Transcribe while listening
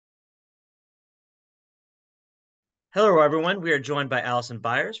Hello, everyone. We are joined by Allison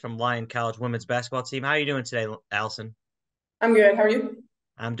Byars from Lyon College women's basketball team. How are you doing today, Allison? I'm good. How are you?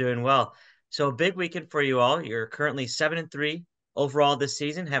 I'm doing well. So, a big weekend for you all. You're currently 7-3 overall this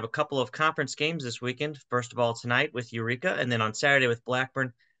season. Have a couple of conference games this weekend. First of all, tonight with Eureka, and then on Saturday with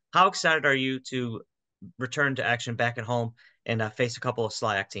Blackburn. How excited are you to return to action back at home and face a couple of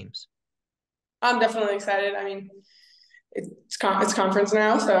SLIAC teams? I'm definitely excited. I mean, it's conference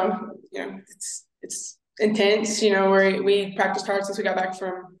now, so it's intense. We practiced hard since we got back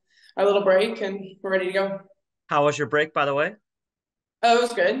from our little break, and we're ready to go. How was your break, by the way? Oh, it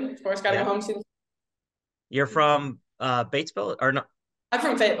was good. Of course, got to go Yeah, home. See, you're from Batesville or no? I'm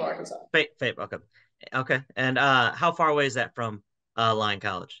from Fayetteville, Arkansas. Fayetteville. Okay, okay. And how far away is that from Lyon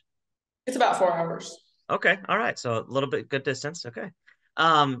College? It's about 4 hours. Okay, all right. So a little bit good distance. Okay.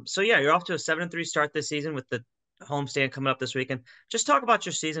 So yeah, you're off to a 7-3 start this season with the homestand coming up this weekend. Just talk about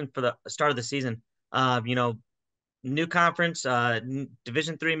your season for the start of the season. You know, new conference,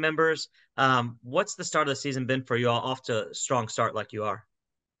 Division 3 members. What's the start of the season been for you all off to a strong start like you are?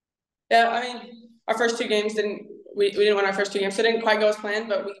 Yeah, I mean, our first two games didn't we didn't win our first two games, so it didn't quite go as planned,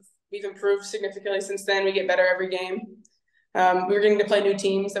 but we've improved significantly since then. We get better every game. We're getting to play new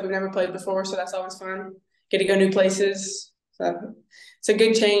teams that we've never played before, so that's always fun. Get to go new places. So it's a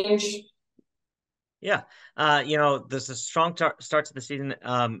good change. Yeah. There's a strong start to the season.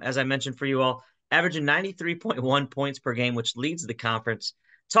 As I mentioned for you all, averaging 93.1 points per game, which leads the conference.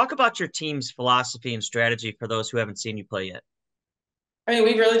 Talk about your team's philosophy and strategy for those who haven't seen you play yet. I mean,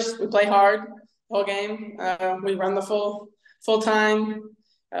 we play hard the whole game. We run the full time.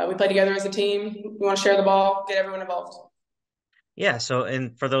 We play together as a team. We want to share the ball, get everyone involved. Yeah, so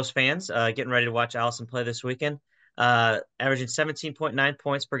and for those fans getting ready to watch Allison play this weekend, averaging 17.9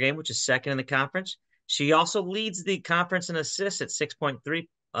 points per game, which is second in the conference. She also leads the conference in assists at 6.3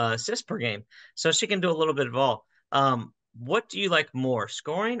 assists per game. So she can do a little bit of all. What do you like more,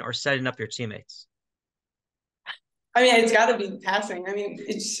 scoring or setting up your teammates? I mean, it's got to be passing. I mean,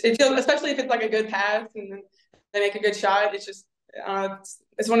 it feels, especially if it's like a good pass and then they make a good shot. It's just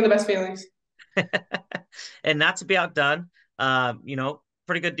it's one of the best feelings. And not to be outdone,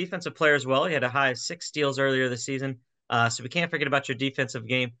 pretty good defensive player as well. He had a high of 6 steals earlier this season. So we can't forget about your defensive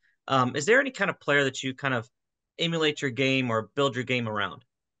game. Is there any kind of player that you kind of emulate your game or build your game around?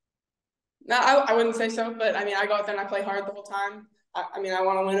 No, I wouldn't say so, but I mean, I go out there and I play hard the whole time. I mean, I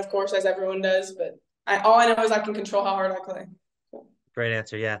want to win, of course, as everyone does, but all I know is I can control how hard I play. So, Great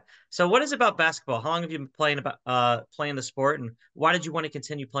answer. Yeah. So what is it about basketball? How long have you been playing the sport, and why did you want to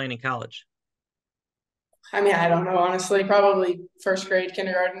continue playing in college? I mean, I don't know, honestly, probably first grade,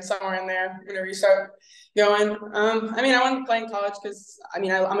 kindergarten, somewhere in there, whenever you start going. I mean, I wanted to play in college because, I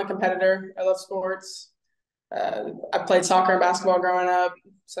mean, I'm a competitor. I love sports. I played soccer and basketball growing up,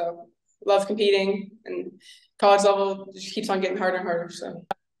 so love competing. And college level just keeps on getting harder and harder. So,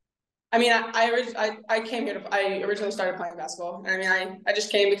 I mean, I came here I originally started playing basketball. And I mean, I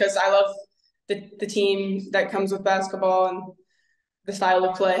just came because I love the team that comes with basketball and the style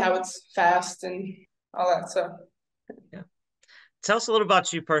of play, how it's fast and all that. So, Yeah. Tell us a little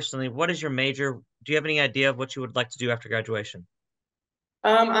about you personally. What is your major? Do you have any idea of what you would like to do after graduation?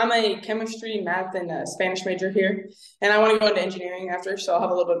 I'm a chemistry, math, and Spanish major here, and I want to go into engineering after, so I'll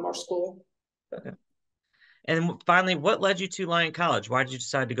have a little bit more school. But, Okay. And finally, what led you to Lyon College? Why did you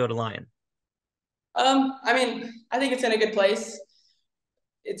decide to go to Lyon? I mean, I think it's in a good place.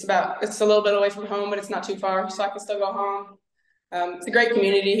 It's a little bit away from home, but it's not too far, so I can still go home. It's a great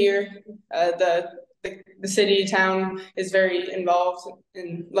community here. The city town is very involved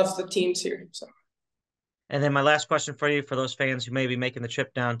and loves the teams here. So, And then my last question for you, for those fans who may be making the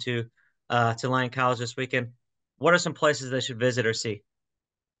trip down to Lyon College this weekend, what are some places they should visit or see?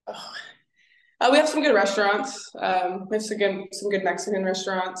 oh. We have some good restaurants. We have some good Mexican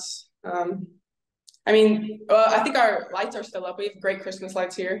restaurants. I mean, I think our lights are still up. We have great Christmas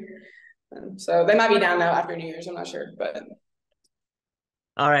lights here. So they might be down now after New Year's. I'm not sure, but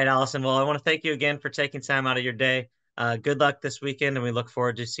All right, Allison. Well, I want to thank you again for taking time out of your day. Good luck this weekend, and we look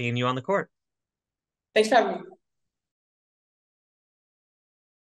forward to seeing you on the court. thanks for having me.